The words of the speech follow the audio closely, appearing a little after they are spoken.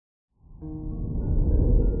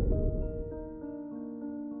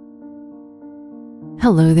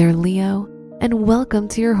Hello there, Leo, and welcome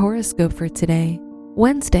to your horoscope for today,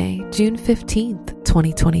 Wednesday, June 15th,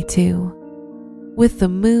 2022. With the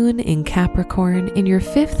moon in Capricorn in your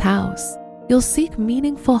 5th house, you'll seek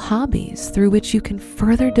meaningful hobbies through which you can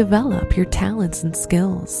further develop your talents and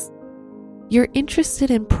skills. You're interested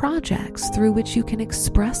in projects through which you can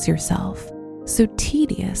express yourself, so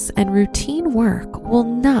tedious and routine work will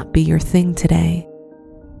not be your thing today.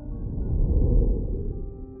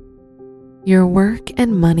 Your work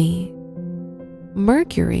and money.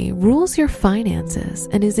 Mercury rules your finances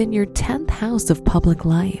and is in your 10th house of public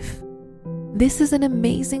life. This is an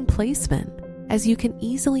amazing placement as you can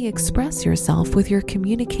easily express yourself with your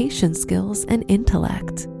communication skills and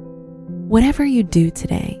intellect. Whatever you do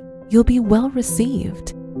today, you'll be well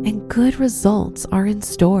received and good results are in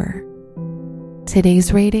store.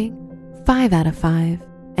 Today's rating, 5 out of 5,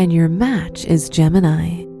 and your match is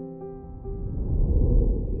Gemini.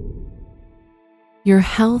 Your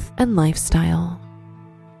health and lifestyle.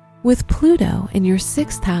 With Pluto in your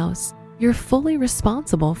 6th house, you're fully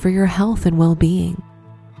responsible for your health and well-being.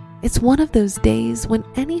 It's one of those days when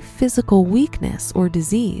any physical weakness or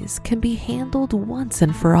disease can be handled once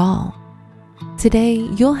and for all. Today,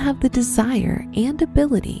 you'll have the desire and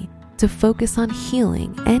ability to focus on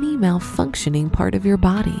healing any malfunctioning part of your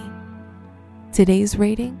body. Today's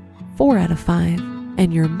rating, 4 out of 5,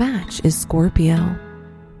 and your match is Scorpio.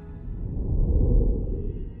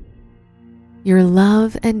 Your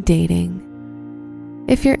love and dating.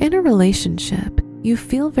 If you're in a relationship, you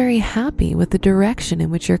feel very happy with the direction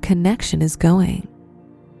in which your connection is going.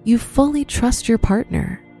 You fully trust your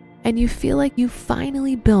partner, and you feel like you've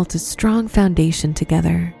finally built a strong foundation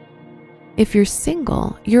together. If you're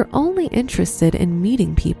single, you're only interested in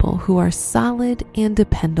meeting people who are solid and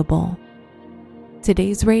dependable.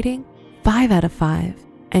 Today's rating, 5 out of 5,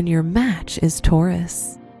 and your match is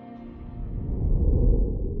Taurus.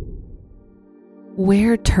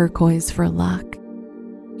 Wear turquoise for luck.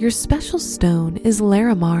 Your special stone is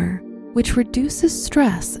Larimar, which reduces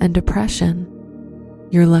stress and depression.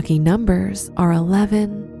 Your lucky numbers are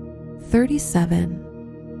 11,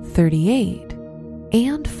 37, 38,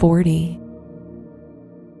 and 40.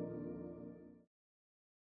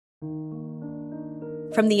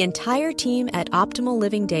 From the entire team at Optimal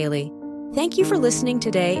Living Daily, thank you for listening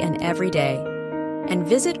today and every day. And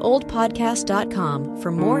visit oldpodcast.com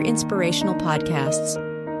for more inspirational podcasts.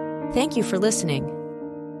 Thank you for listening.